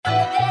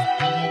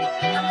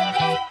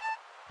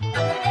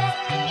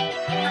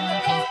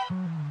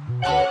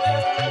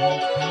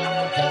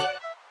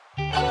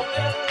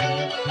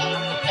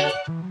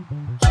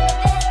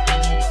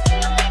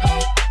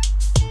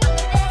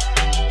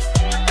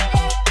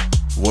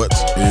What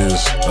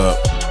is up,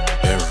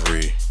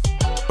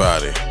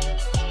 everybody?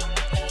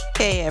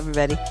 Hey,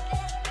 everybody.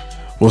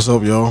 What's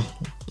up, y'all?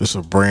 It's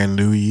a brand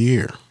new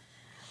year,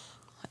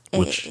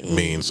 which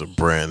means a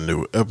brand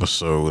new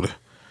episode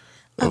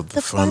of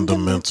the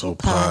Fundamental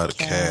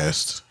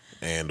Podcast.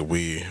 And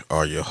we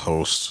are your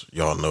hosts.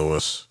 Y'all know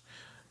us.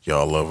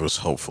 Y'all love us,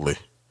 hopefully.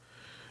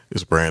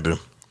 It's Brandon.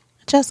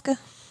 Jessica.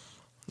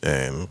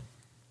 And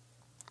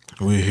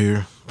we're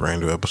here.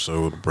 Brand new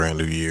episode, brand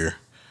new year.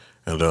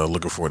 And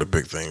looking forward to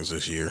big things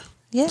this year.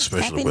 Yes,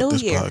 especially Happy with New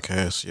this Year.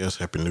 podcast. Yes,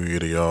 Happy New Year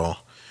to y'all.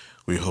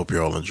 We hope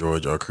y'all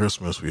enjoyed y'all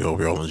Christmas. We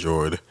hope y'all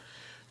enjoyed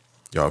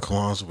y'all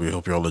Kwanzaa. We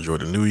hope y'all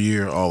enjoyed the New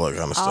Year, all that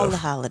kind of stuff. All the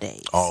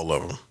holidays. All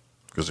of them,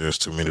 because there's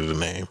too many to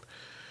name.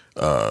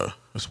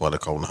 That's why they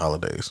call them the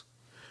holidays.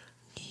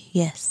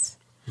 Yes.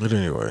 But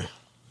anyway,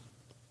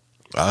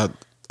 I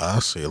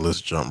say let's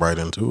jump right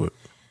into it.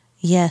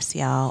 Yes,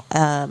 y'all.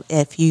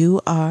 If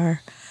you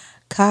are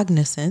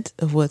cognizant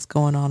of what's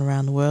going on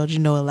around the world, you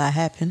know a lot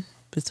happened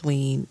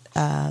between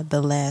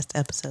the last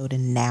episode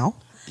and now.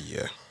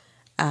 Yeah.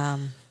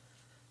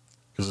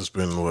 Because it's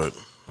been, what,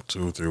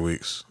 2 or 3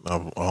 weeks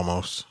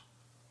almost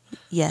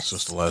Yes.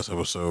 since the last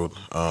episode.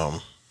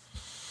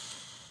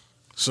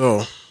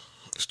 So,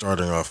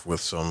 starting off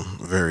with some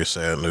very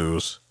sad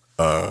news.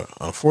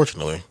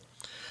 Unfortunately,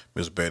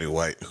 Miss Betty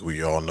White, who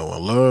y'all know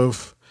and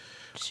love,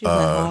 She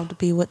went home to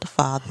be with the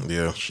Father.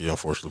 yeah, she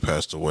unfortunately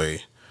passed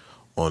away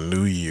on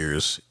New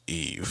Year's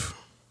Eve.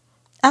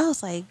 I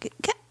was like,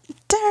 God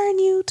darn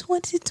you,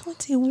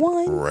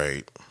 2021.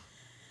 Right.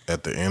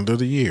 At the end of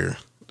the year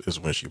is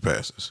when she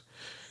passes.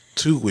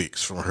 2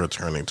 weeks from her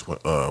turning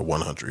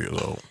 100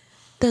 years old.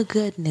 The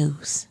good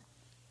news,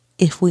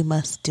 if we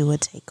must do a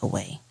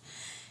takeaway,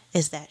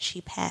 is that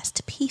she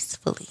passed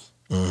peacefully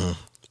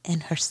in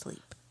her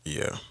sleep.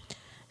 Yeah.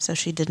 So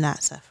she did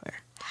not suffer.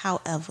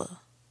 However,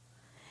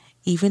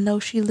 even though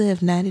she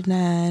lived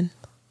 99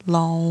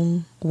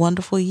 long,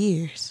 wonderful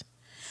years,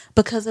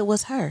 because it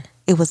was her,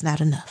 it was not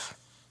enough.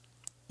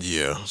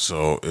 Yeah.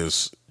 So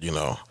it's,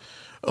 a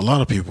lot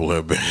of people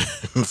have been,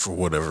 for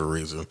whatever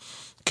reason,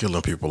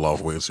 killing people off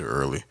way too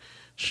early.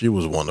 She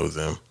was one of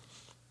them.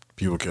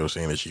 People kept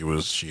saying that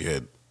she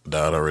had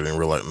died already, and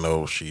we're like,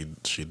 no, she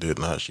did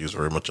not. She's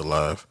very much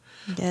alive.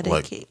 Yeah, they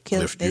Like,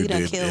 killed if you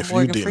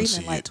Morgan didn't Freeman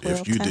see like it, 12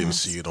 if you didn't times.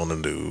 see it on the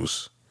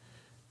news,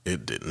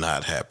 it did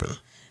not happen.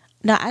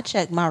 Now, I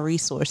checked my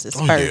resources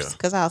Oh, first yeah.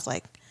 because I was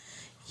like,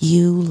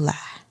 you lie.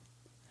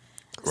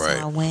 Right.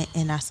 So I went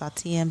and I saw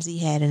TMZ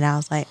had it, and I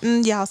was like,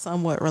 y'all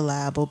somewhat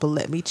reliable, but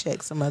let me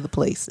check some other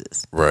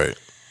places. Right.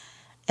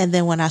 And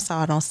then when I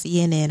saw it on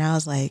CNN, I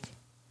was like,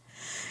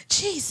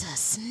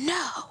 Jesus,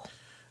 no.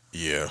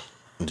 Yeah.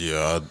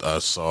 Yeah, I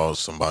saw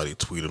somebody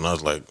tweet and I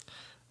was like,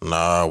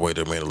 nah, wait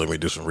a minute, let me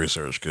do some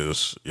research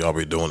because y'all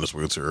be doing this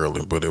way too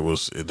early. But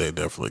they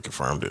definitely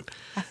confirmed it.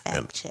 I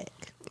fact check.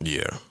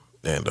 Yeah.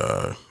 And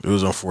it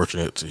was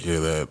unfortunate to hear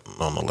that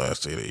on the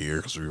last day of the year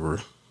because we were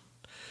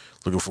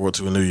looking forward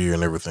to a new year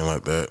and everything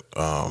like that.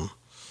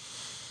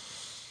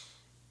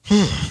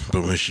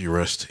 But may she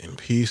rest in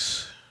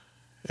peace.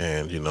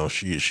 And,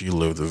 she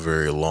lived a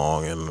very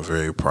long and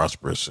very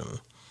prosperous and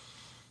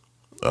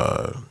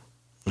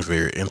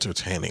very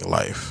entertaining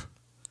life.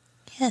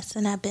 Yes,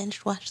 and I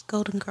binge watched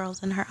Golden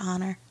Girls in her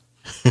honor.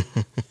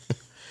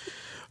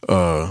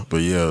 But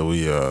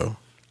yeah,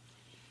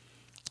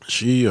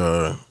 she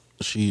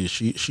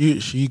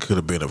could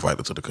have been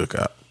invited to the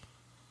cookout.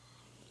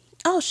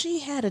 Oh, she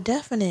had a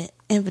definite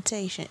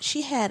invitation.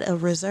 She had a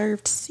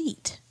reserved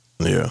seat.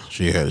 Yeah,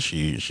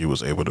 she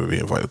was able to be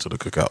invited to the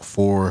cookout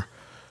for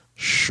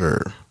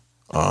sure.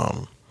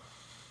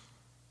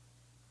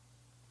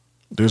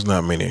 There's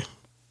not many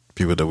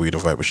people that we'd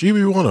invite, but she'd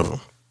be one of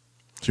them.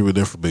 She would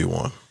definitely be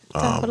one.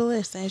 Top of the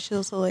list, and she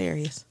was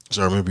hilarious.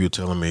 So I remember you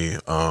telling me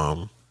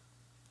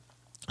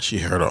she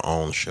had her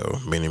own show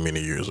many,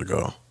 many years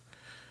ago.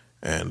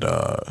 And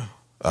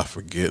I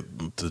forget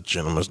the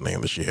gentleman's name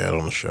that she had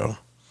on the show.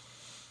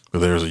 But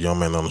there was a young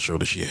man on the show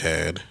that she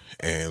had,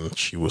 and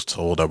she was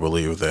told, I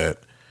believe, that...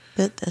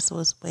 But this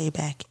was way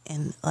back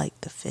in, like,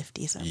 the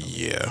 50s.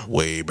 Yeah,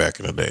 way back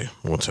in the day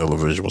when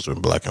television was in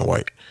black and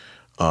white.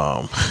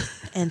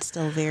 And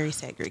still very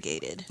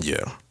segregated.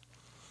 Yeah.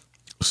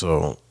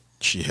 So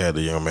she had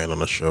the young man on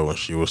the show, and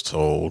she was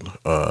told,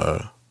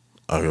 I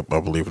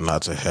believe,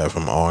 not to have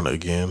him on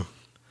again.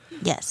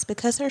 Yes,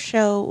 because her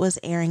show was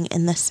airing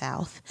in the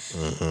South.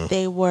 Mm-hmm.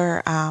 They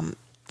were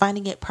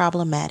finding it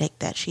problematic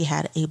that she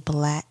had a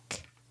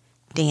black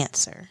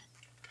dancer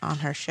on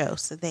her show.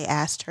 So they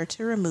asked her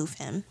to remove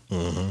him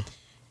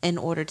in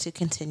order to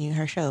continue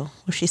her show.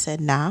 Well, she said,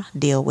 nah,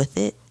 deal with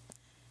it.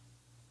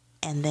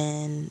 And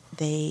then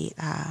they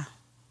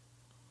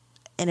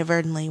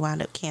inadvertently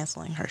wound up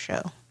canceling her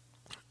show.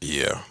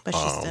 Yeah. But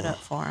she stood up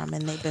for him,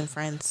 and they've been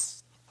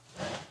friends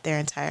their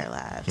entire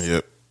lives.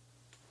 Yep.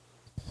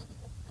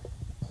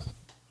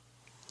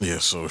 Yeah,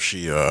 so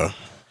she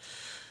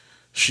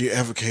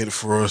advocated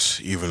for us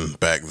even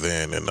back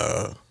then, and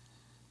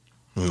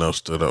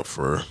stood up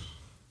for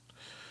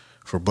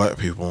black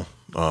people.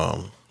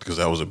 because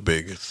that was a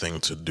big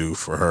thing to do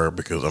for her.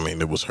 Because I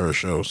mean, it was her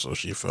show, so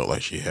she felt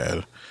like she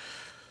had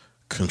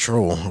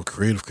control,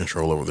 creative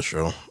control over the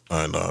show,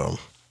 and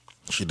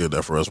she did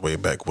that for us way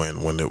back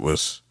when it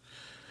was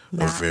a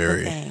Not the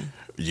very, thing.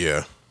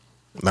 yeah,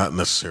 not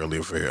necessarily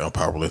a very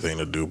unpopular thing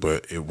to do,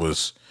 but it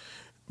was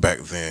back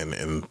then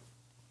in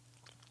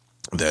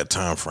that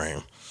time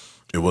frame.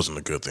 It wasn't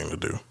a good thing to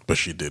do, but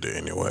she did it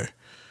anyway.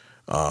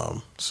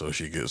 So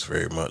she gets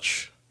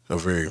a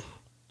very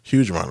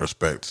huge amount of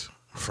respect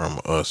from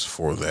us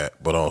for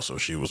that. But also,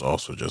 she was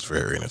also just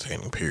very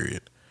entertaining.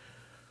 Period.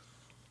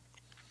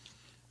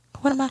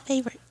 One of my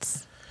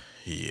favorites.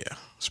 Yeah,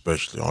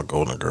 especially on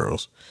Golden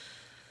Girls.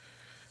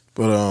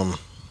 But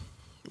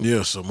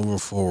yeah. So moving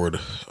forward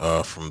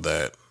from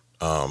that,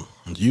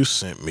 you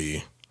sent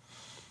me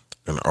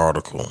an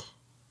article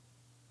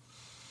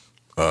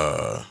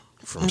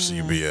from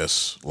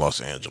CBS Los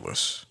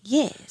Angeles.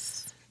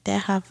 Yes, they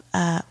have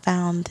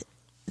found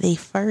the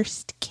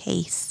first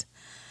case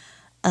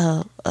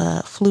of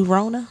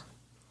flurona.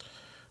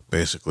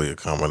 Basically, a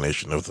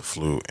combination of the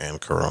flu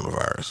and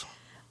coronavirus.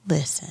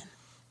 Listen,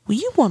 well,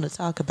 you want to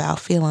talk about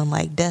feeling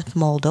like death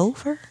mulled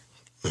over?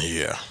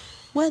 Yeah.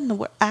 What in the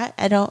world?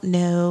 I don't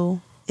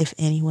know if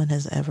anyone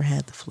has ever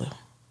had the flu.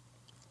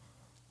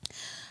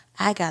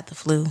 I got the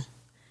flu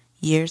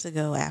years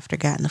ago after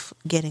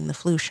getting the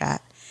flu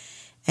shot,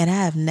 and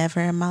I have never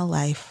in my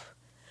life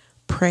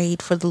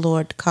prayed for the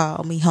Lord to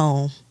call me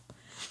home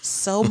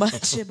so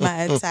much in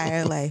my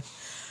entire life.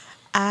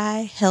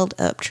 I held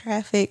up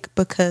traffic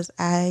because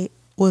I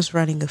was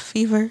running a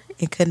fever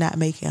and could not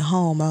make it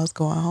home. I was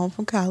going home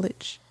from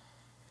college.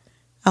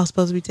 I was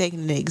supposed to be taking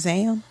an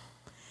exam.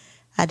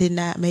 I did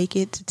not make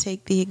it to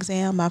take the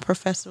exam. My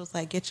professor was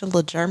like, "Get your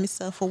little germy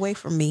self away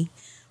from me."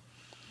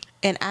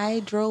 And I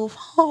drove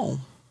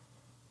home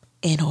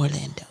in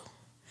Orlando.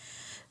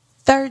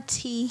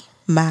 30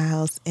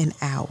 miles an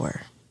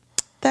hour.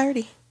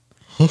 30.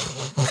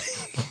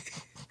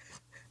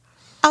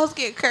 I was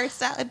getting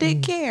cursed out. I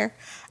didn't care.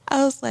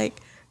 I was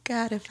like,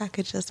 God, if I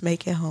could just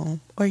make it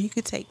home. Or you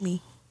could take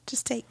me.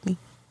 Just take me.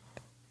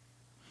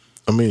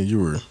 I mean,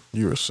 you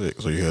were sick,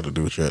 so you had to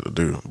do what you had to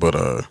do. But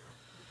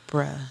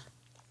Bruh.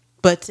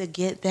 But to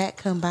get that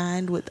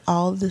combined with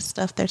all the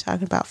stuff they're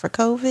talking about for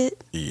COVID.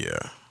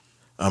 yeah.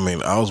 I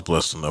mean, I was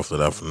blessed enough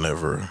that I've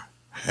never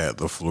had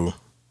the flu,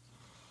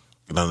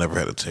 and I never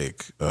had to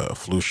take a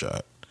flu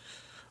shot.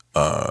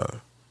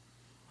 But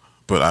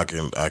I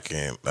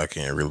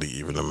can't really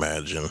even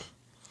imagine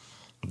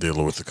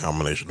dealing with the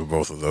combination of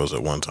both of those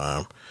at one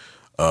time.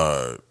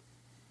 I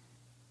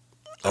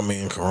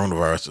mean,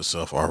 coronavirus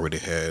itself already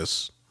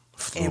has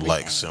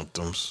flu-like Everything.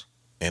 symptoms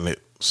in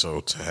it, so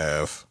to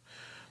have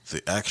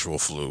the actual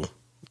flu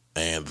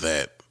and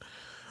that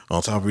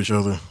on top of each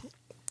other,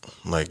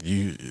 like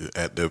you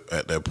at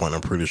that point,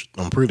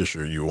 I'm pretty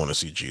sure you want to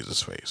see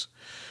Jesus' face,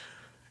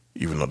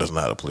 even though that's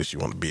not a place you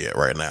want to be at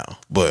right now.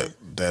 But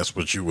that's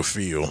what you would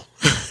feel.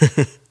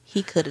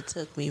 He could have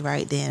took me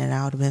right then and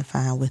I would have been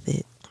fine with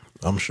it.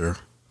 I'm sure.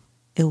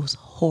 It was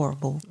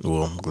horrible.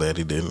 Well, I'm glad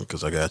he didn't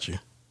because I got you.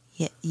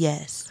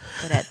 Yes.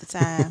 But at the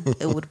time,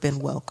 it would have been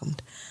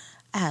welcomed.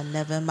 I had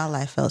never in my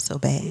life felt so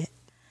bad.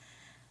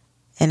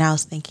 And I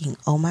was thinking,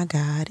 oh my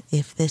God,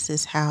 if this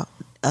is how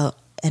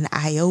an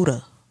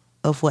iota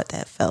of what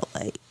that felt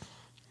like,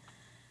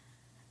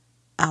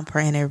 I'm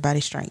praying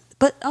everybody's strength.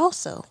 But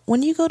also,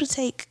 when you go to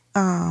take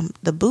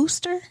the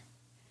booster,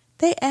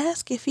 they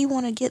ask if you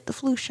want to get the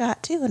flu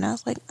shot too. And I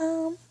was like,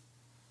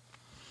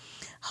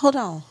 hold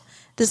on.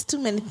 There's too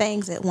many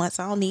things at once.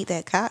 I don't need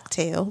that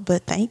cocktail,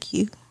 but thank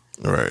you.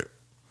 Right.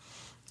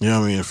 Yeah,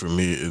 I mean, for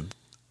me,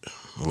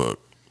 look,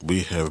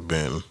 we have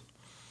been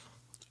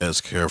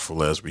as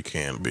careful as we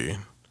can be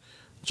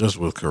just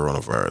with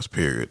coronavirus,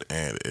 period,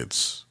 and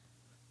its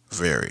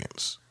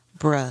variants.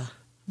 Bruh,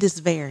 this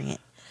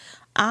variant,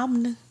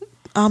 Omicron,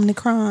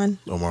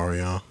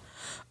 Omarion.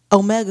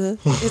 Omega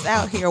is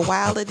out here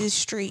wild in these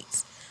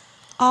streets.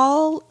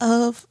 All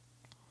of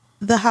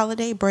the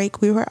holiday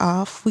break, we were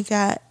off. We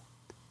got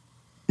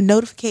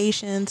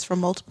notifications from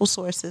multiple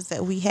sources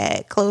that we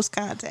had close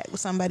contact with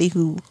somebody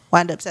who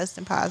wound up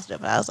testing positive.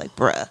 And I was like,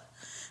 bruh,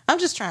 I'm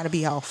just trying to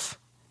be off.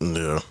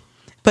 Yeah.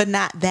 But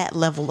not that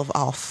level of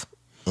off.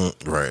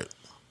 Right.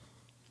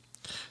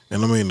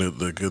 And I mean,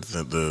 the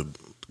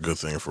good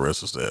thing for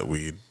us is that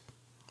we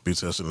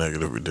tested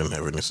negative. We didn't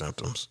have any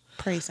symptoms.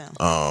 Praise him.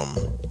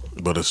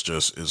 But it's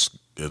just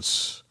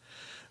it's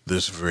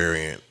this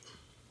variant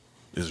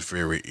is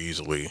very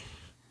easily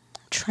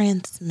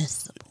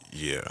transmissible.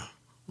 Yeah.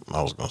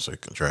 I was going to say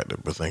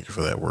contracted, but thank you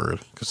for that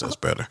word because that's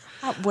better.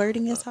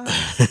 Wording is hard.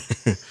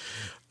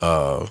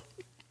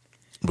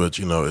 But,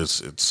 you know,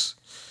 it's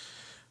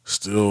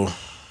still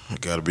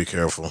got to be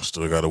careful.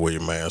 Still got to wear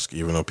your mask,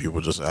 even though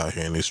people just out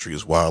here in these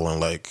streets wilding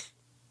like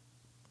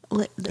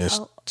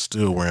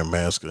still wearing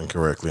masks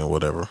incorrectly and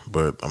whatever.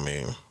 But, I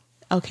mean.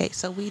 Okay,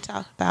 so we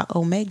talked about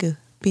Omega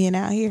being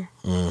out here.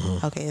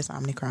 Mm-hmm. Okay, it's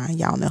Omicron.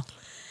 Y'all know.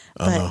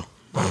 I know.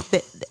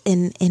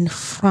 In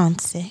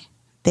France,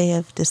 they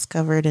have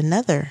discovered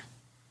another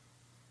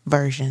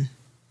version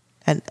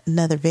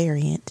another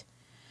variant.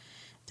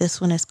 This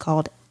one is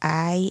called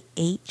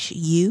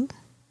IHU.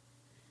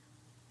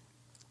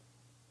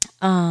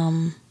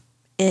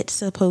 It's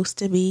supposed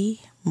to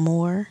be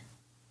more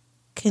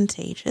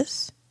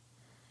contagious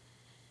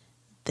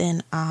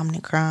than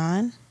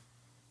Omicron.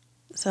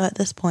 So at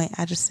this point,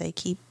 I just say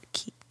keep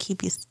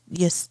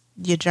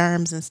your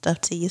germs and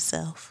stuff to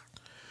yourself.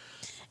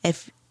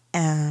 If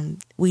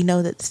we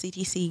know that the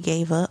CDC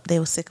gave up, they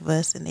were sick of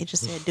us, and they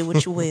just said, "Do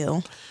what you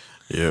will."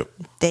 Yep.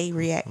 They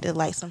reacted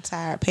like some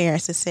tired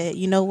parents and said,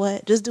 "You know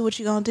what? Just do what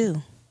you're gonna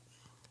do,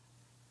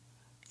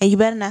 and you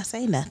better not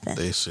say nothing."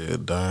 They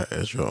said, "Die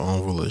at your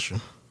own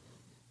volition."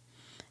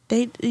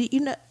 You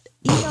know,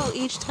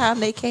 each time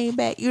they came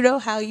back, you know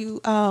how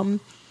you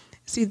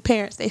see the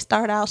parents, they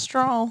start out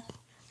strong,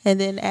 and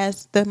then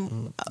as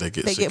them they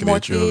get sick more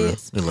of their children.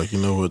 kids, They're like, you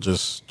know what?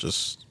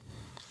 Just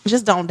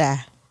don't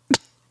die.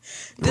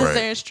 Just right.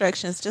 their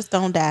instructions, just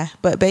don't die.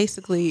 But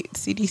basically,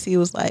 CDC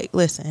was like,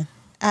 "Listen,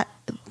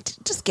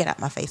 just get out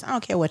my face. I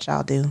don't care what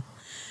y'all do.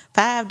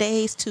 5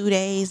 days, 2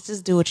 days,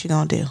 just do what you're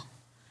gonna do.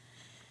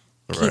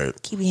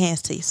 Keep your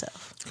hands to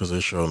yourself." Because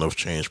they sure enough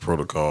changed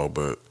protocol,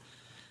 but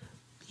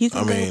you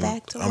can go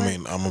back to work.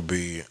 I'm gonna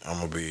be.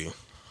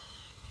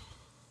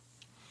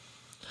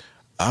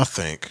 I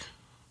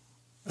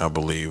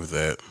believe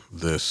that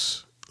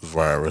this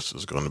virus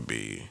is going to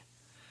be,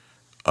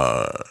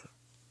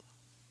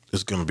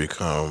 it's going to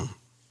become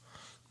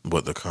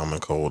what the common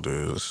cold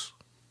is.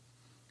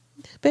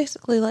 It's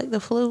basically like the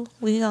flu.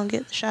 We gonna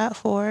get the shot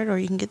for it, or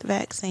you can get the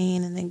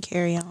vaccine and then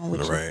carry on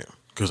with right.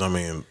 Because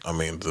the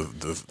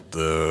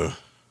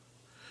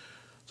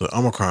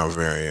Omicron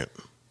variant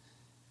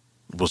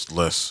was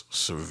less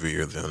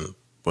severe than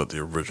what the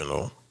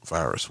original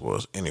virus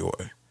was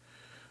anyway.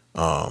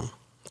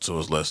 So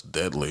it's less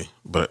deadly,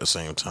 but at the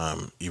same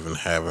time, even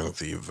having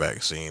the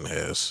vaccine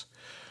has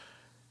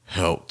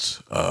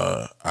helped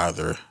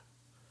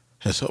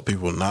helped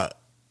people not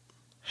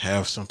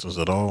have symptoms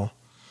at all,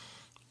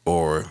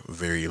 or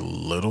very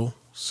little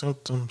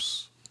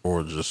symptoms,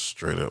 or just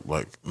straight up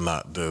like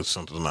not the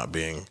symptoms not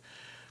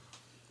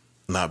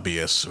be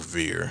as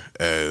severe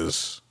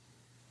as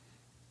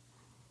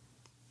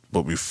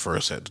what we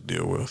first had to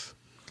deal with.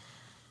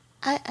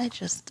 I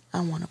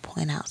want to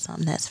point out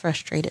something that's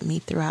frustrated me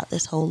throughout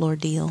this whole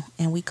ordeal,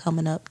 and we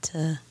coming up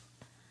to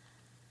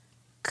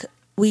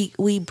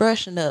we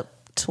brushing up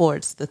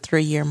towards the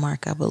 3-year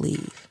mark, I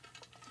believe.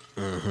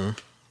 Mm-hmm.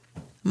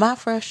 My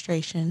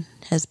frustration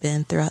has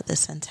been throughout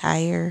this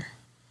entire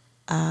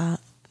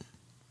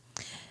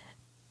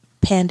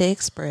Panda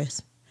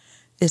Express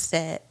is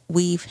that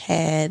we've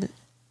had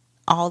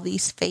all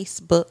these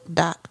Facebook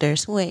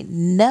doctors who ain't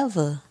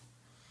never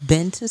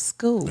been to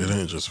school. It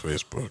ain't just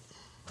Facebook.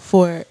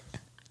 For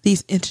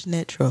these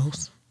internet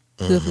trolls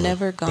who have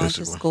never gone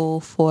to school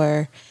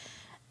for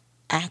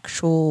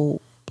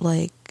actual,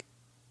 like,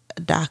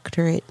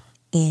 doctorate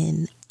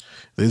in...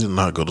 They did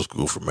not go to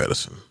school for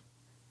medicine.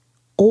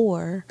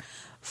 Or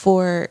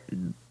for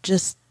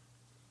just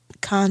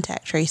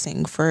contact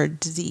tracing for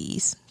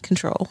disease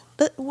control.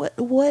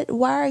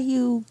 Why are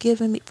you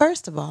giving me...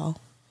 First of all,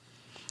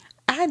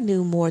 I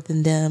knew more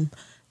than them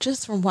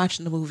just from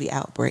watching the movie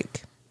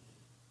Outbreak.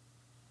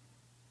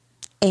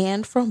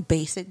 And from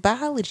basic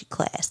biology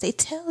class. They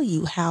tell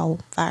you how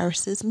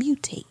viruses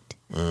mutate.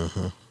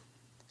 Mm-hmm.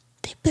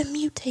 They've been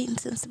mutating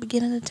since the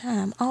beginning of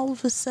time. All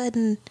of a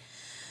sudden,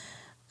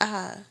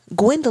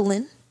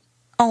 Gwendolyn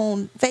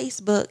on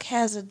Facebook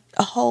has a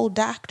whole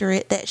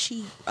doctorate that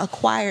she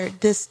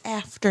acquired this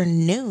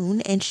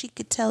afternoon, and she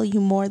could tell you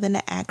more than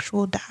an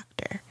actual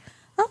doctor.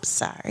 I'm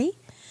sorry.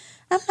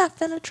 I'm not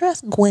finna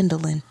trust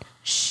Gwendolyn.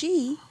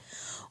 She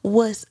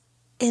was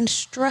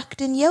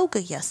instructing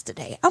yoga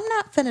yesterday. I'm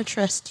not finna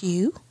trust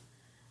you.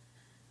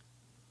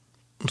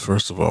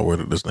 First of all, where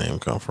did this name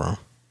come from?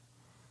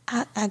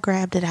 I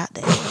grabbed it out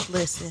there.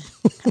 Listen,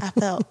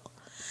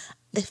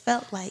 it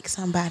felt like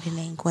somebody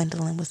named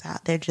Gwendolyn was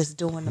out there just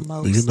doing the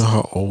most. Do you know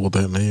how old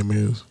that name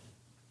is?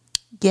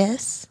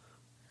 Yes.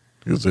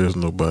 Because there's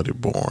nobody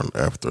born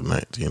after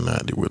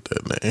 1990 with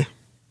that name.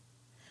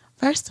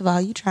 First of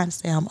all, you trying to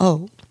say I'm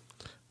old.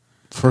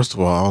 First of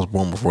all, I was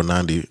born before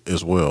 90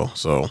 as well,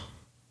 so.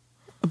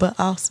 But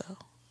also,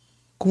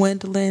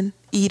 Gwendolyn,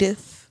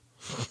 Edith.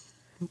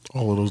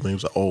 All of those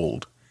names are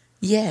old.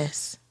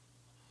 Yes.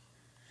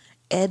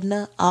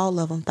 Edna, all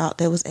of them thought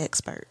they was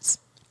experts.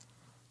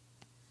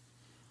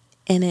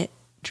 And it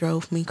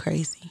drove me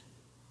crazy.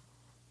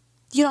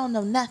 You don't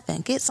know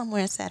nothing. Get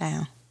somewhere and sit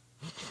down.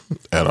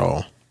 At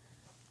all.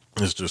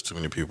 There's just too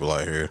many people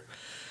out here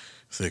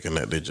thinking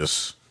that they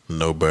just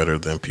know better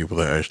than people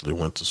that actually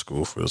went to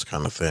school for this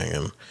kind of thing,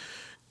 and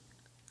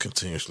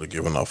continuously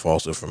giving out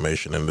false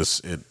information. And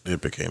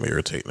it became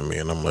irritating to me.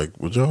 And I'm like,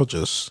 would y'all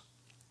just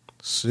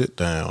sit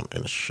down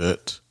and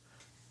shut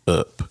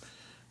up?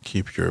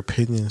 Keep your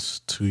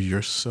opinions to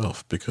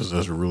yourself, because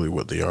that's really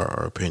what they are,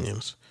 our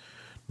opinions.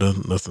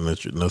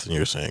 Nothing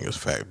you're saying is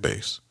fact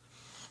based,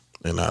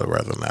 and I'd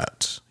rather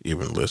not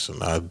even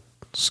listen. I'd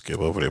skip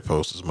over their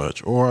posts as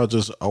much, or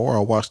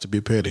I'll watch to be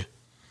petty.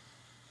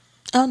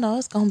 Oh no,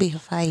 it's gonna be a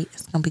fight.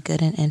 It's gonna be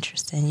good and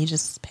interesting. You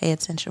just pay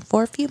attention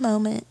for a few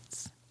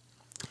moments.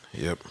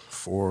 Yep,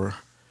 for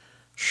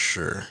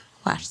sure.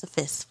 Watch the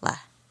fists fly.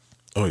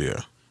 Oh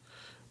yeah.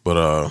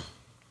 But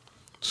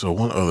so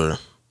one other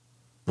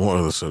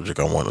subject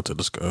I wanted to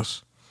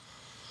discuss,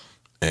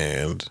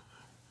 and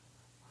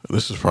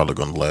this is probably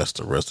going to last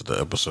the rest of the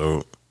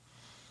episode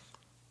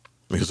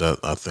because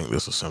I think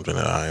this is something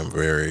that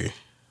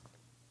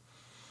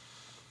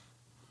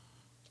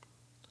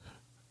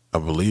I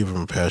believe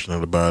I'm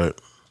passionate about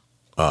it.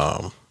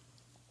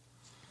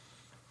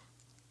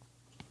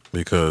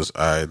 Because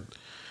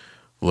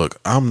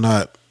I'm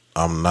not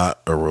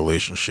a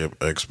relationship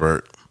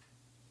expert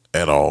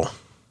at all,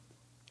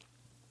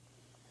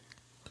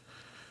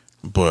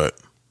 but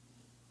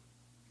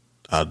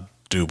I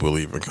do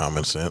believe in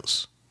common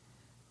sense.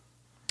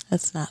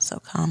 It's not so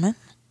common.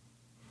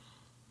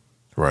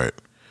 Right.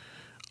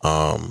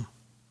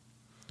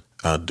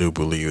 I do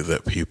believe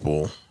that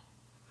people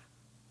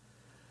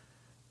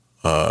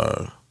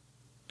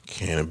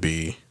can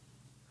be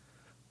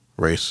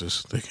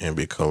racist. They can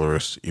be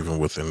colorist, even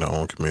within their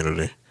own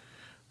community.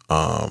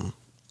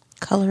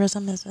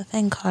 Colorism is a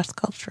thing cross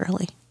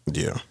culturally.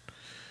 Yeah.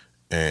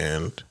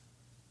 And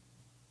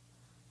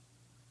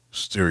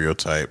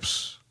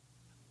stereotypes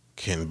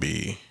can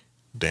be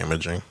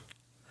damaging.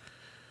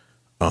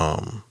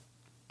 But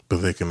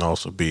they can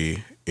also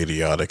be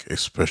idiotic,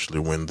 especially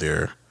when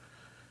they're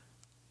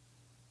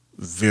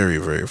very,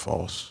 very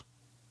false.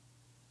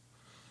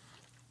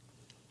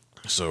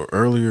 So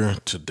earlier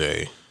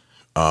today,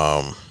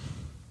 I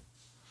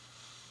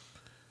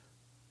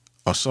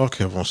saw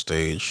Kev on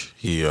stage.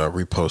 He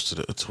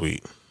reposted a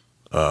tweet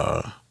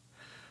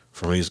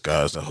from these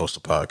guys that host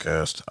a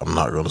podcast. I'm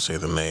not going to say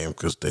the name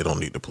because they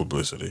don't need the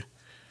publicity.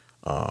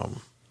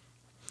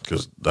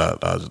 Because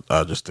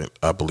I just think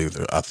I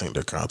think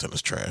their content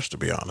is trash. To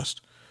be honest,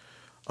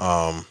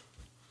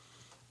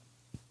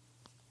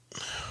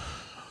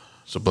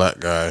 it's a black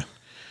guy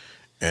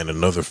and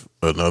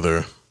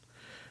another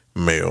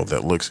male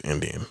that looks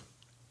Indian,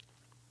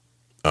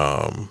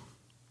 who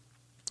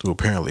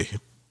apparently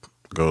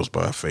goes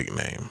by a fake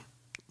name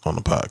on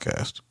the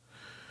podcast.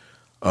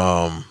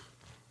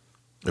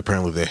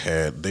 Apparently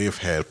they've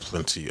had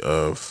plenty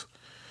of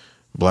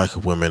black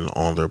women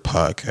on their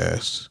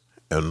podcast,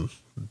 and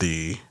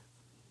the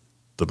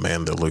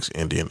man that looks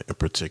Indian in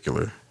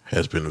particular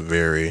has been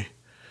very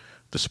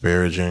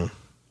disparaging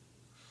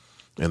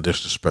and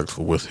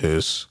disrespectful with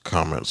his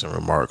comments and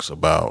remarks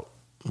about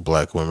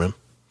black women.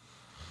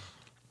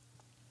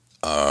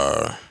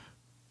 A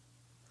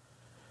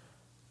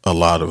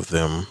lot of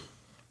them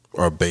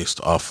are based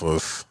off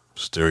of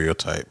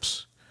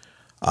stereotypes.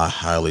 I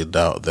highly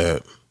doubt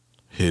that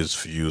his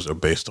views are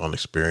based on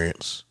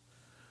experience.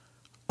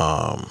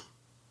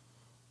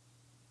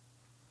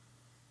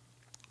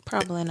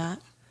 Probably not.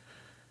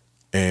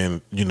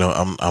 And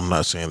I'm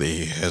not saying that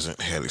he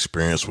hasn't had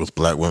experience with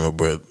black women,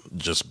 but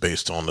just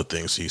based on the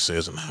things he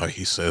says and how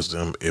he says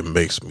them, it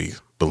makes me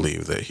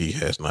believe that he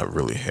has not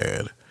really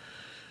had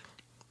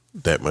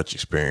that much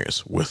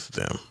experience with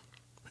them.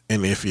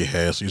 And if he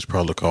has, he's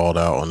probably called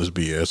out on his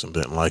BS and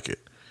didn't like it.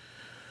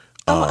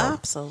 Oh,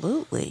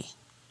 absolutely.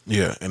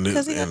 Yeah,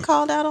 because he got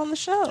called out on the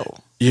show.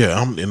 Yeah,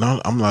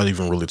 I'm not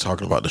even really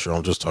talking about the show.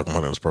 I'm just talking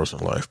about in his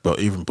personal life. But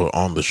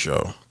on the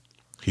show,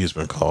 he's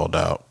been called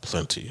out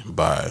plenty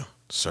by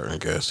certain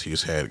guests.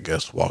 He's had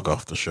guests walk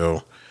off the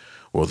show.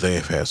 Well,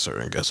 they've had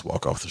certain guests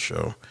walk off the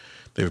show.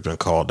 They've been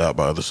called out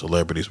by other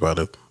celebrities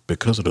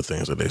because of the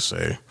things that they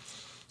say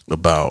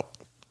about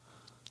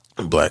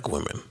black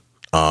women.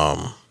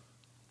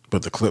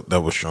 But the clip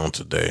that was shown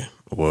today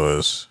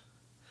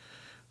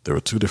there were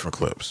two different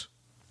clips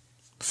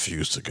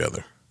fused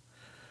together.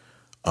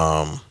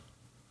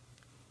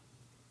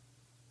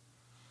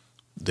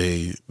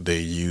 They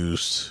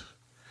used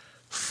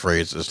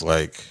phrases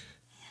like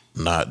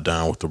 "not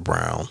down with the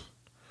brown."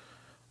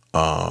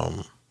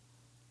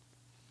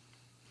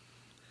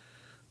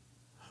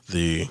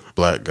 The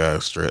black guy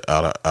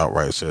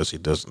outright says he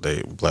doesn't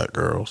date black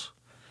girls,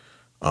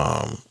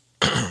 and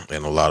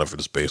a lot of it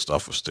is based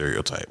off of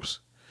stereotypes.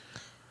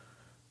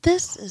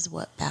 This is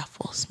what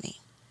baffles me.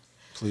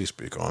 Please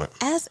speak on it.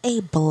 As a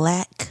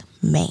black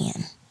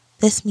man,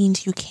 this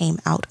means you came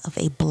out of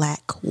a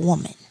black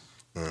woman.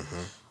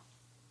 Mm-hmm.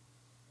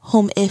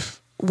 Whom,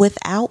 if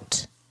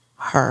without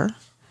her,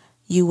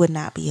 you would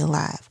not be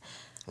alive.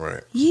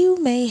 Right. You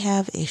may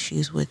have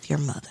issues with your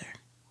mother,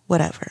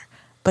 whatever,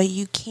 but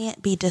you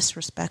can't be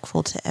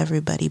disrespectful to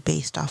everybody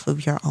based off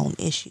of your own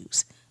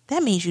issues.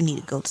 That means you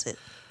need to go to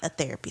a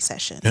therapy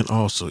session. And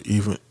also,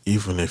 even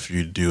if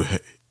you do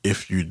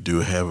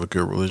have a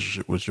good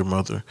relationship with your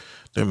mother,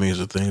 that means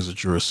the things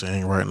that you are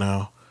saying right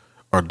now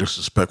are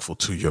disrespectful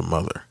to your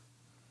mother.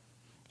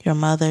 Your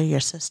mother,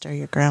 your sister,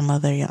 your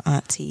grandmother, your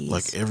aunties.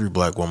 Like every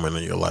black woman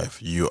in your life,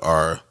 you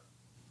are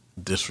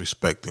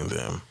disrespecting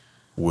them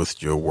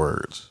with your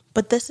words.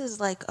 But this is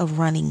like a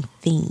running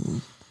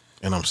theme.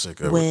 And I'm sick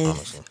of with,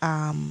 it,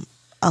 honestly.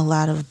 A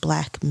lot of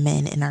black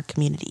men in our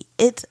community.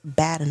 It's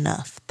bad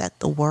enough that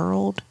the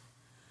world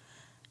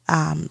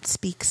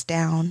speaks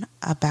down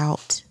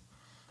about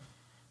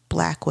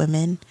black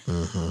women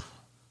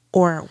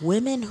or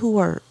women who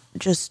are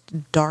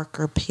just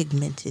darker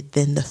pigmented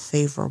than the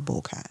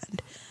favorable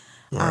kind.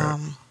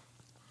 Right.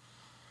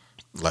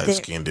 Light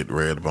skinned,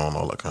 red bone,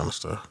 all that kind of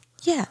stuff.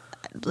 Yeah.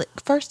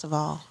 First of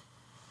all,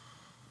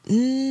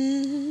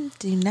 do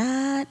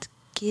not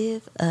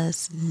give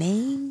us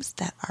names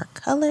that are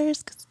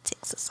colors because it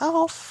ticks us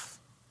off.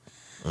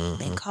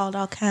 Been called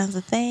all kinds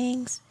of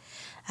things.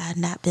 I've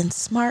not been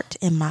smart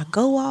in my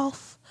go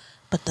off,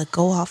 but the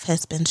go off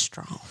has been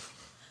strong.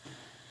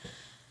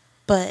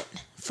 But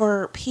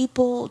for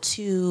people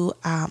to,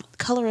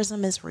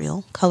 colorism is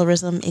real.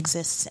 Colorism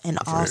exists in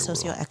all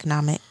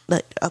socioeconomic,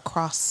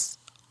 across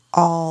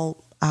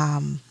all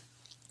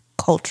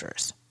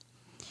cultures.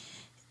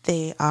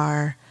 They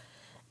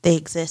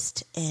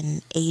exist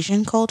in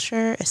Asian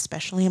culture,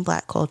 especially in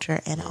Black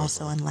culture, and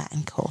also in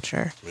Latin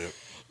culture. Yep.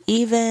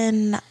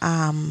 Even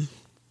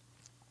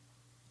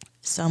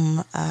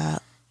some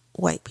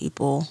white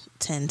people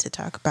tend to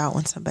talk about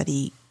when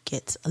somebody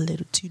gets a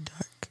little too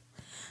dark.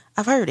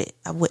 I've heard it.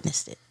 I've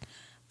witnessed it.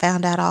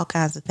 Found out all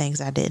kinds of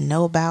things I didn't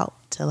know about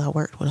till I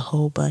worked with a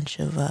whole bunch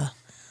of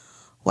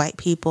white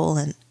people,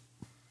 and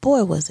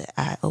boy, was it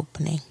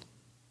eye-opening.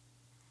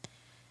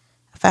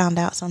 I found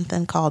out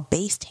something called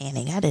base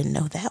tanning. I didn't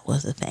know that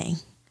was a thing.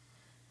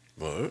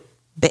 What?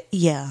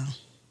 Yeah.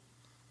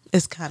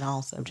 It's kind of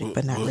on subject,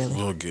 but not really.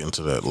 We'll get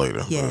into that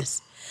later.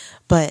 Yes.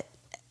 But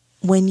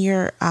when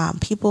you're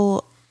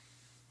people,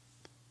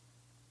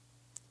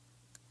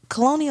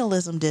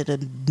 colonialism did a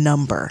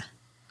number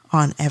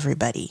on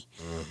everybody.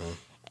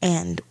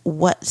 And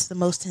what's the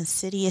most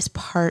insidious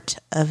part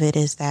of it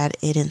is that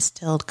it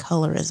instilled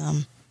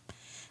colorism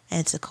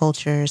into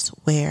cultures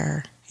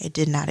where it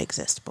did not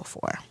exist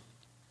before.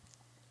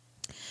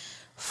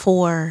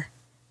 For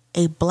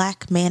a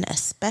black man,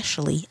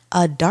 especially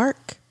a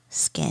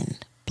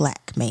dark-skinned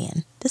black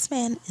man, this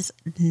man is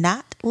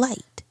not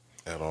light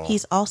At all.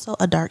 He's also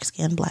a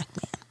dark-skinned black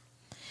man.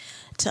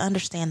 To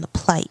understand the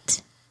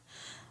plight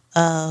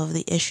of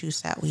the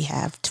issues that we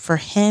have, for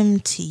him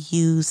to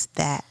use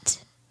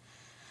that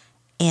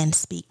and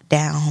speak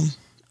down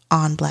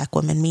on black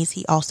women means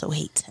he also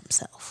hates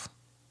himself.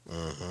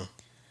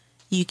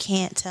 You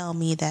can't tell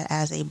me that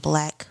as a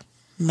black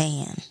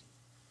man,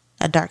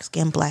 a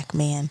dark-skinned black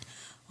man,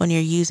 when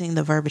you're using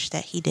the verbiage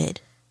that he did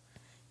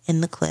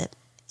in the clip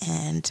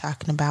and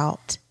talking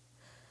about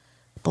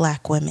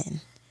black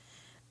women,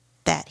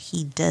 that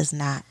he does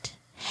not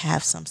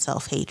have some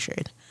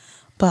self-hatred.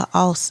 But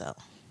also,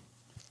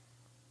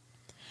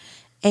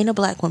 ain't a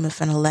black woman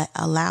finna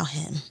allow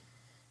him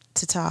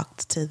to talk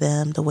to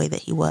them the way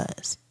that he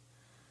was.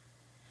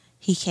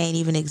 He can't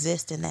even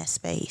exist in that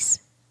space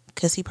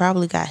because he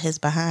probably got his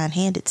behind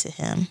handed to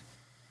him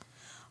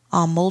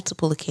on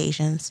multiple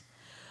occasions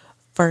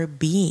for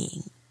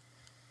being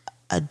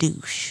a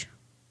douche.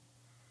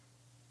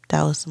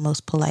 That was the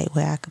most polite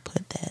way I could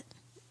put that.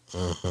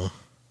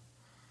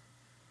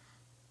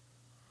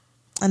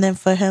 And then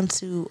for him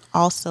to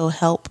also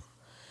help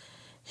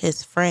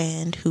his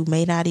friend, who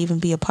may not even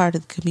be a part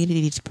of the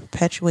community, to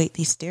perpetuate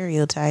these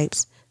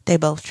stereotypes, they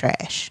both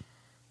trash.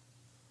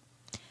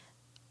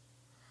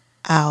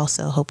 I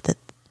also hope that...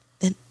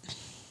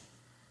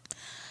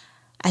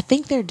 I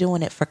think they're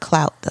doing it for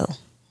clout, though.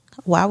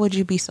 Why would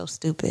you be so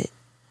stupid?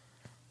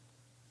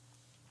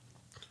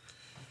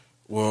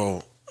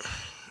 Well,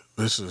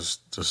 this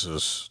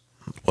is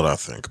what I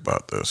think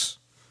about this.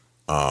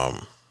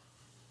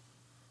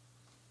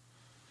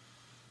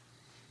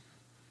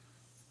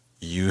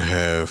 You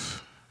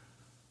have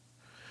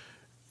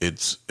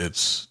it's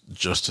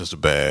just as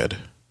bad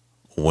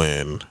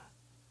when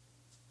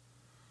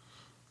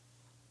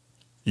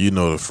you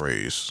know the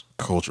phrase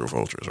culture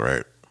vultures,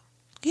 right?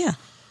 Yeah.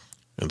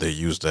 And they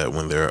use that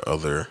when there are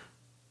other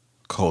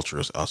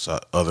cultures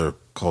outside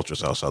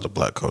the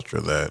black culture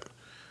that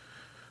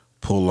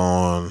pull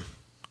on,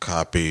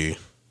 copy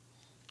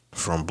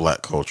from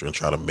black culture and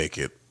try to make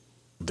it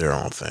their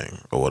own thing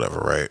or whatever,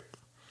 right?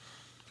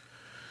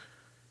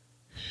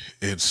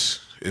 It's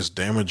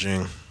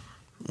damaging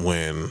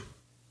when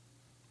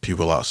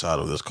people outside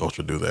of this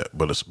culture do that,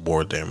 but it's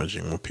more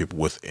damaging when people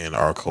within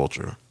our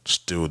culture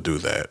still do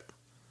that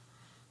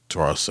to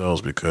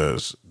ourselves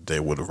because they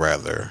would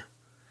rather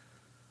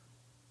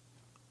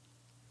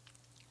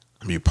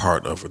be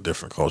part of a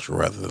different culture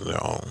rather than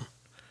their own.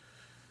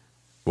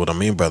 What I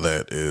mean by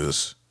that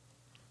is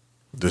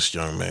this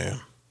young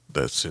man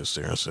that sits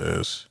there and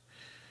says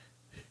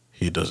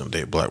he doesn't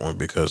date black women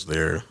because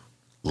they're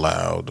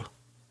loud,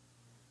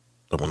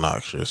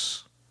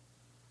 obnoxious,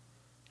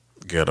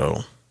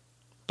 ghetto,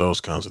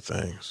 those kinds of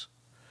things.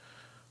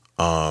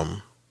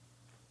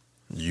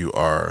 You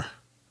are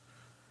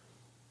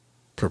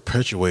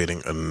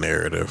perpetuating a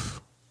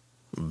narrative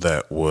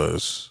that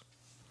was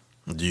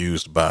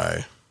used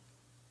by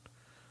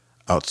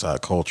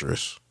outside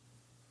cultures,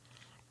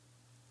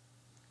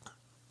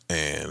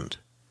 and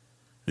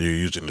you're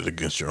using it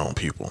against your own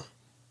people.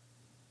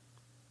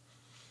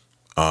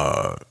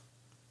 I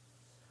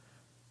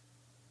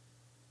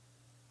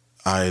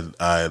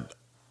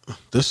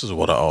this is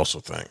what I also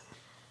think.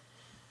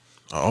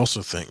 I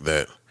also think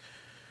that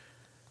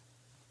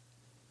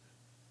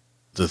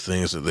the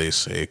things that they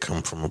say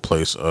come from a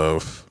place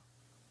of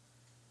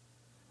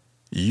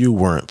you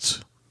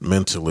weren't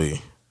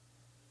mentally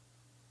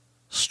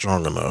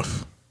strong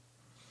enough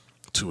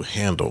to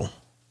handle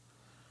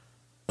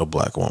a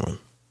black woman.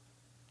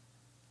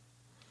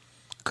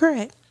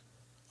 Correct.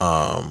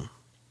 Not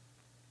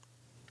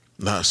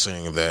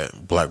saying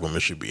that black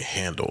women should be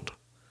handled.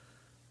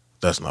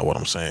 That's not what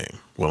I'm saying.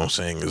 What I'm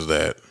saying is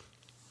that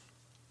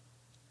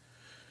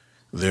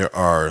there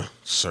are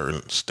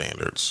certain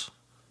standards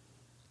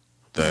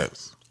that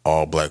Yes.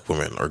 all black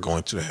women are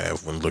going to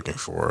have when looking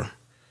for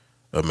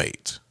a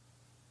mate.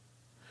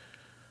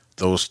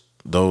 Those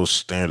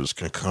standards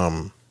can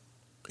come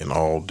in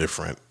all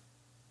different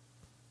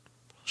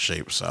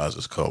shapes,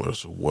 sizes,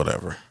 colors,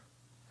 whatever.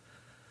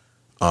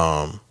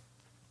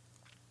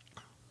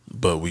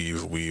 But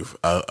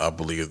I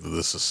believe that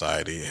this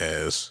society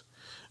has,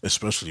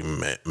 especially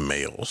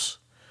males,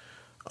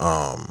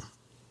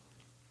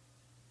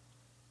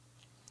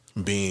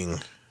 being,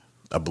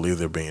 I believe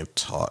they're being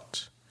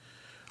taught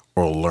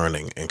or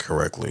learning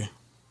incorrectly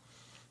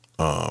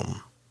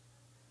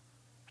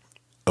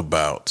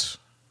about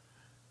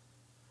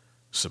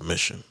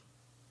submission.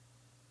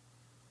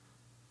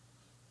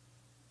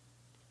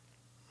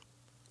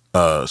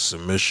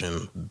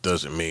 Submission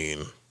doesn't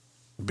mean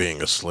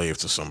being a slave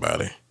to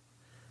somebody.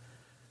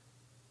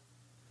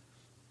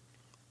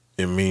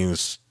 It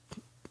means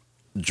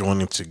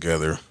joining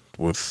together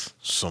with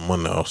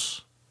someone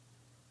else,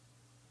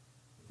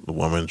 the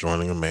woman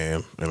joining a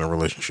man in a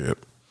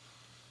relationship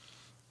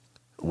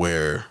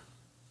where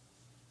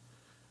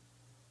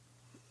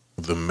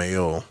the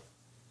male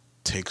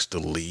takes the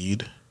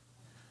lead.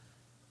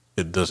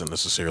 It doesn't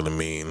necessarily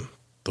mean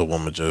the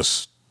woman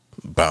just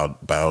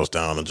bows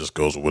down and just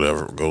goes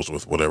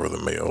with whatever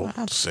the male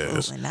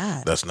Absolutely says.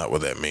 not. That's not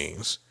what that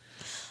means.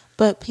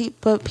 But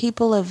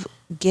people have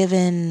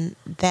given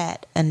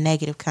that a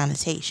negative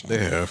connotation. They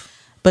have.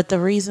 But the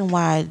reason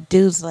why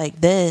dudes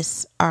like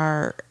this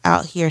are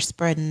out here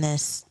spreading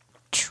this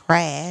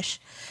trash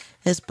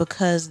is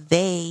because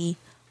they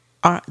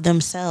are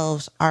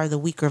themselves are the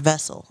weaker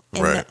vessel.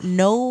 And Right.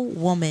 no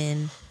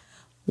woman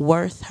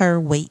worth her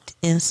weight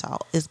in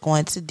salt is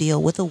going to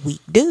deal with a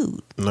weak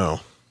dude. No.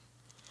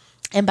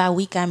 And by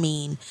weak, I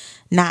mean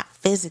not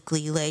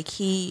physically. Like,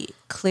 he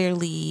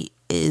clearly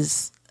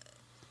is,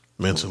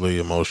 Mentally,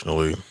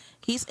 emotionally.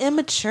 he's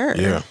immature.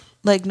 Yeah.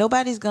 Like,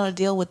 nobody's going to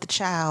deal with the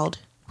child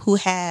who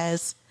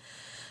has,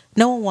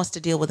 no one wants to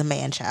deal with a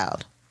man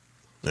child.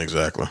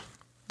 Exactly.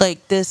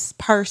 Like, this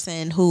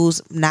person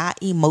who's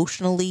not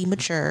emotionally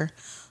mature,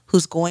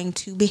 who's going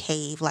to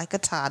behave like a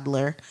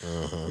toddler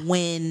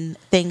when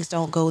things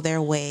don't go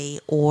their way,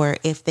 or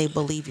if they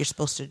believe you're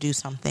supposed to do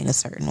something a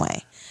certain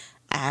way.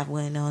 I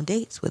went on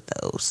dates with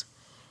those,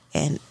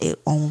 and it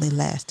only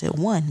lasted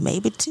one,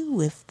 maybe two,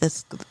 if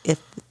it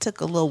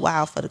took a little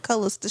while for the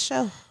colors to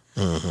show.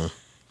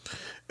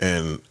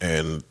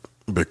 And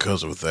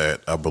because of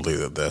that, I believe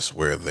that that's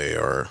where they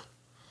are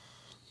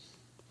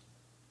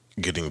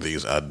getting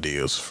these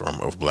ideas from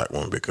of black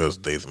women, because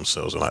they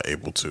themselves are not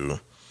able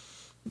to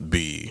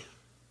be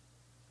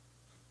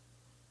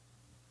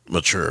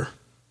mature.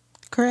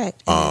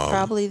 Correct. And they're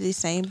probably the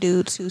same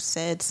dudes who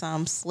said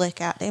some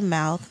slick out their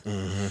mouth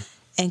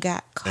and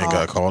got caught. And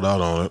got called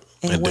out on it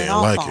And and went didn't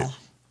off like on.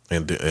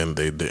 it. And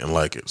they didn't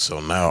like it.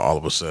 So now all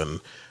of a sudden,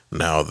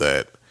 now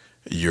that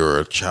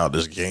your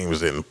childish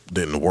games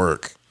didn't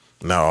work,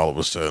 now all of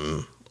a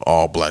sudden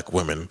all black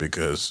women,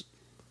 because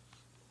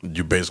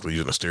you're basically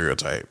using a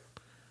stereotype.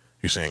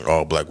 You're saying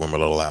all black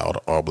women are loud,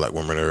 all black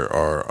women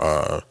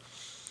are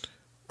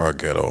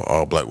ghetto,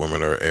 all black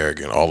women are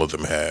arrogant, all of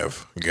them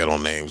have ghetto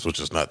names, which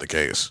is not the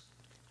case.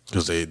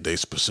 Because they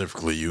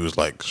specifically use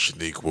like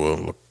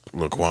Shaniqua,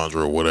 LaQuandra,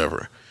 or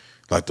whatever,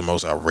 like the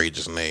most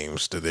outrageous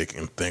names that they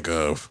can think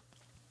of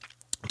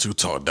to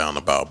talk down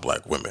about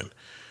black women.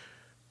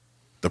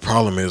 The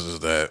problem is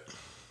that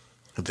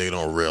they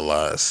don't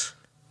realize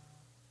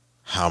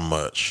how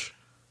much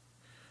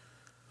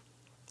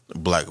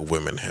black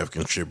women have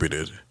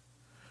contributed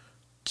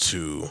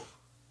to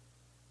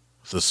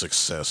the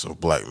success of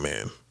black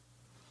men.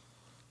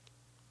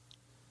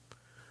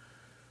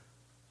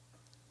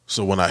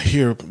 So when I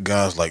hear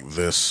guys like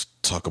this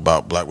talk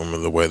about black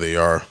women the way they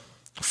are,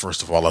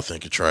 first of all, I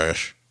think you're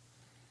trash.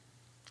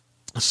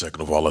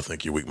 Second of all, I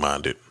think you're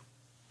weak-minded.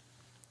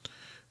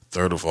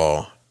 Third of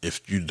all,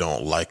 if you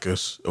don't like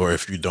us or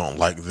if you don't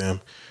like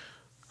them,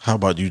 how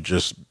about you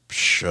just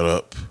shut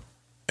up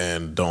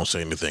and don't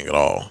say anything at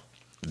all?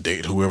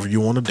 Date whoever you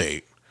want to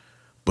date,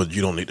 but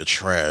you don't need to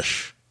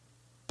trash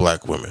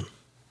black women.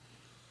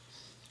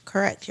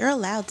 Correct. You're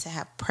allowed to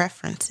have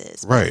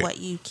preferences. Right. But what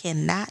you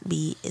cannot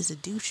be is a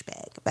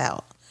douchebag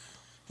about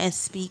and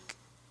speak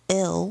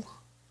ill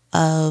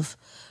of,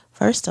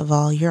 first of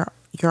all, your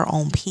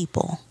own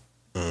people.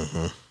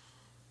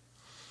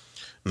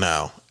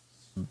 Now,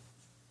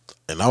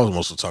 and I was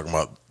mostly talking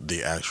about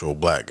the actual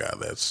black guy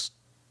that's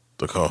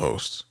the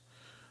co-host.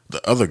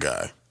 The other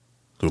guy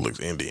who looks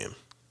Indian,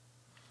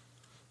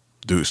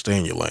 Dude, stay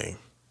in your lane.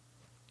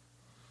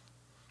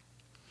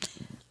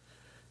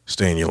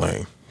 Stay in your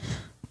lane.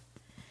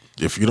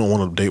 If you don't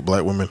want to date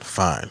black women,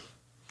 fine.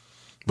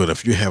 But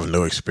if you have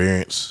no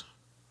experience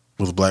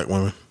with black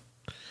women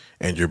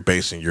and you're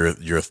basing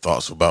your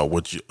thoughts about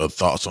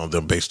thoughts on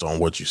them based on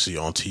what you see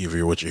on TV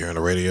or what you hear on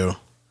the radio,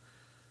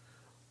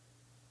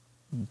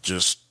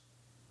 just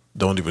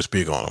don't even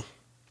speak on them.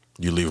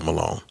 You leave them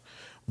alone.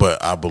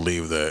 But I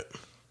believe that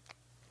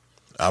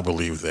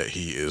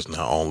he is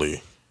not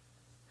only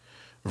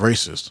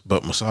racist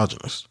but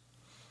misogynist.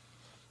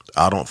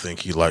 I don't think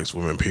he likes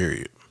women.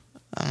 Period.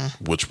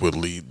 Which would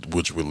lead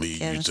you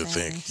to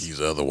think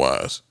he's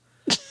otherwise.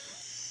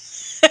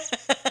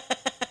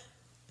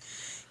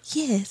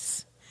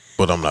 Yes.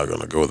 But I'm not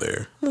gonna go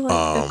there.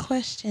 Like the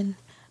question: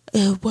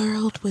 a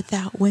world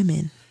without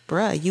women,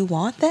 bruh? You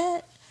want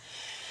that?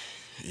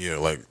 Yeah,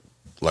 like,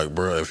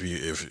 bruh,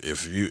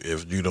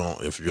 if you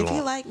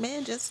don't like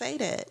men, just say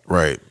that.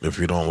 Right. If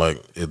you don't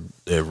like it,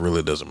 it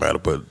really doesn't matter.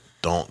 But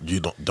don't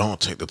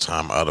take the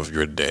time out of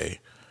your day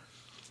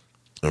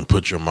and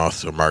put your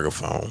mouth to a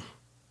microphone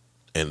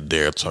and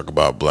dare talk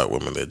about black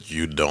women that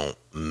you don't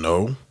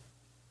know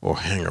or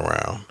hang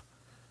around.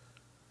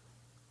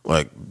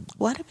 Like,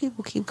 why do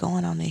people keep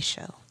going on this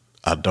show?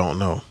 I don't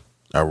know.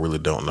 I really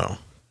don't know.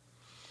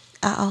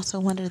 I also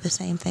wonder the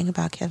same thing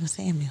about Kevin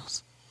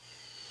Samuels.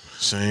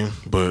 Same,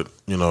 but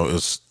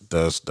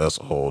that's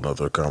a whole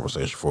other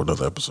conversation for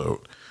another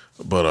episode.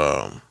 But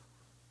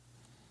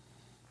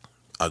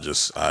I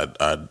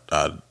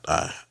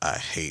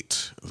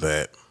hate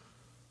that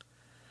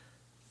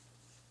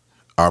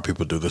our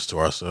people do this to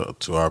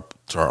ourselves, to our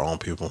own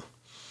people,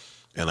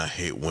 and I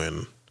hate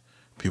when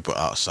people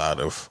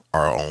outside of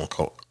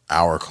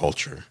our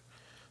culture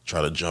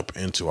try to jump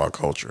into our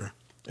culture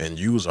and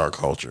use our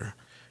culture,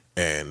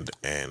 and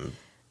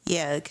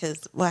yeah,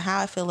 because how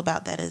I feel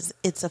about that is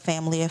it's a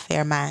family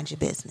affair. Mind your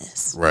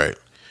business. Right.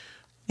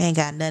 Ain't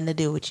got nothing to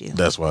do with you.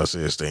 That's why I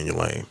say stay in your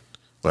lane.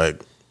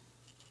 Like,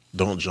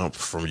 don't jump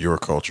from your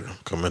culture,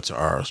 come into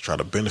ours, try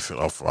to benefit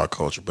off of our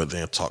culture, but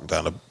then talk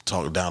down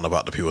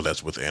about the people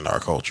that's within our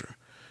culture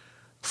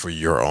for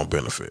your own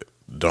benefit.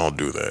 Don't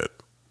do that.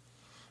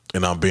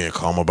 And I'm being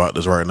calm about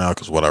this right now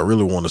because what I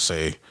really want to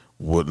say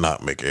would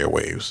not make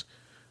airwaves.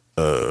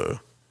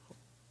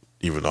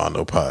 Even though I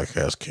know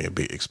podcasts can't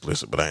be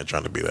explicit, but I ain't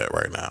trying to be that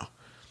right now.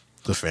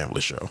 It's a family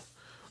show.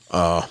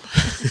 But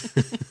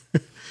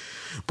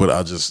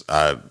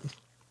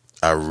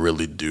I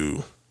really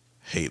do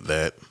hate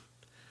that.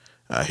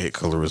 I hate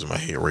colorism. I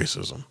hate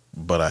racism.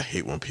 But I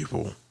hate when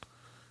people,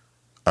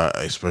 I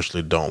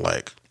especially don't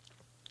like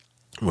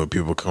when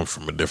people come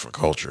from a different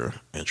culture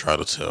and try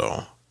to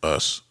tell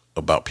us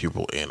about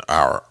people in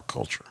our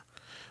culture.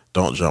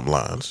 Don't jump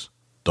lines.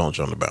 Don't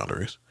jump the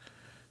boundaries.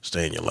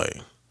 Stay in your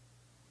lane.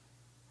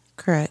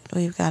 Correct.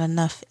 We've got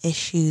enough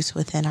issues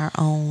within our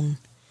own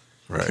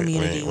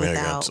community we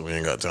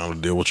ain't got time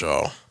to deal with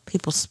y'all.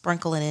 People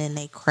sprinkling in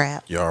they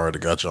crap. Y'all already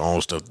got your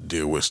own stuff to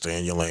deal with. Stay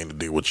in your lane to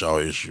deal with y'all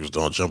issues.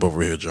 Don't jump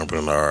over here jumping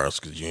in ours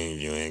because you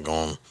ain't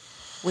going.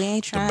 We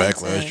ain't trying. The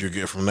backlash you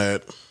get from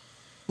that.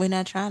 We're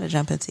not trying to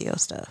jump into your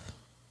stuff.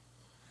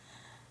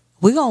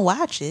 We're gonna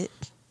watch it.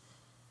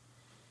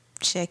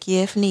 Check you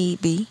if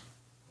need be.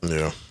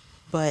 Yeah.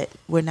 But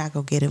we're not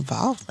gonna get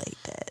involved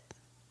like that.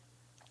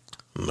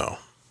 No.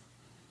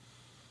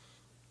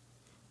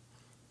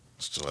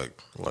 It's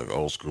like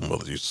old school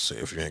mothers used to say,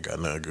 if you ain't got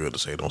nothing good to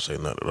say, don't say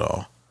nothing at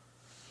all.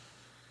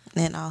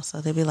 And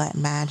also, they be like,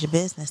 mind your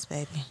business,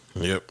 baby.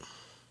 Yep.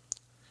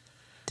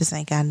 This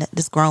ain't got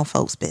this grown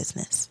folks'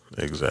 business.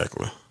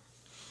 Exactly.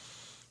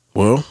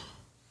 Well,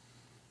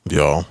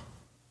 y'all,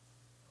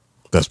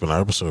 that's been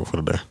our episode for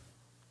today.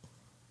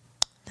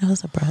 That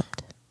was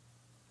abrupt.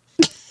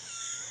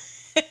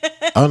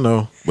 I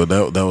know, but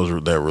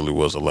that really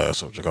was the last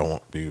subject I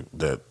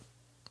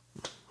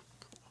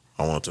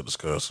wanted to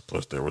discuss.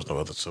 Plus, there was no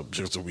other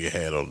subjects that we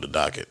had on the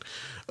docket.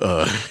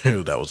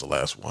 That was the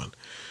last one.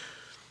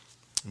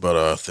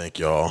 But thank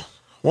y'all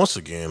once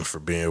again for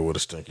being with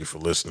us. Thank you for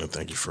listening.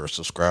 Thank you for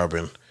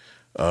subscribing.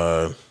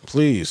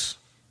 Please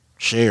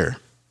share,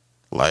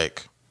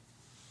 like.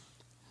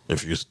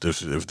 If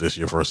this is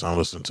your first time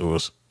listening to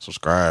us,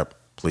 subscribe,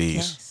 please.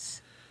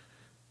 Yes.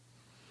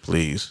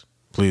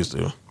 Please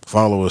do.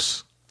 Follow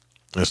us,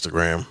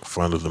 Instagram,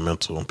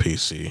 Fundamental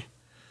PC.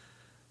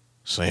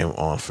 Same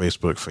on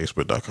Facebook,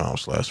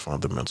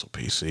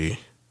 facebook.com/fundamentalpc.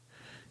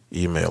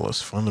 Email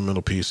us,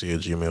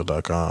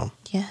 fundamentalpc@gmail.com.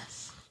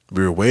 Yes.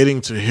 We're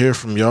waiting to hear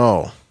from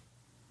y'all.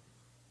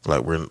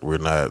 Like we're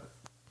not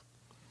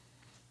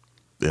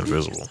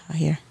invisible.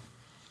 Here.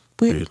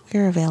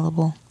 We're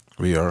available.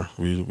 We are.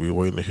 We're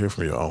waiting to hear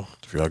from y'all.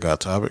 If y'all got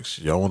topics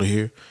y'all want to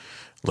hear,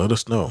 let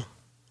us know.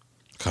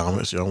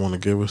 Comments y'all want to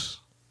give us,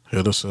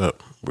 hit us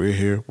up. We're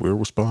here. We'll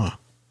respond.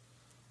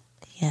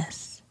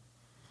 Yes.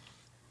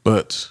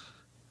 But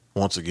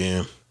once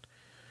again,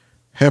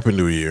 Happy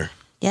New Year.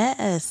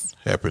 Yes.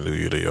 Happy New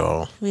Year to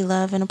y'all. We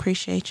love and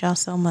appreciate y'all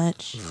so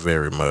much.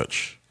 Very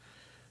much.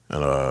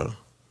 And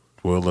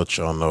we'll let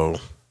y'all know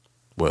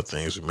what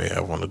things we may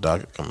have on the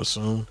docket coming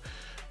soon.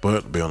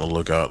 But be on the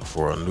lookout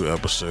for a new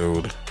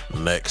episode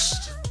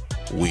next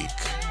week.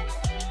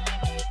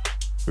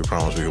 We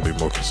promise we're going to be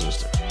more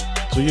consistent.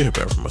 So you hear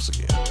back from us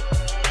again.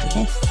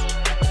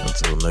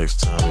 Yes. Until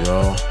next time,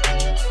 y'all.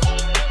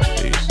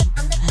 Peace.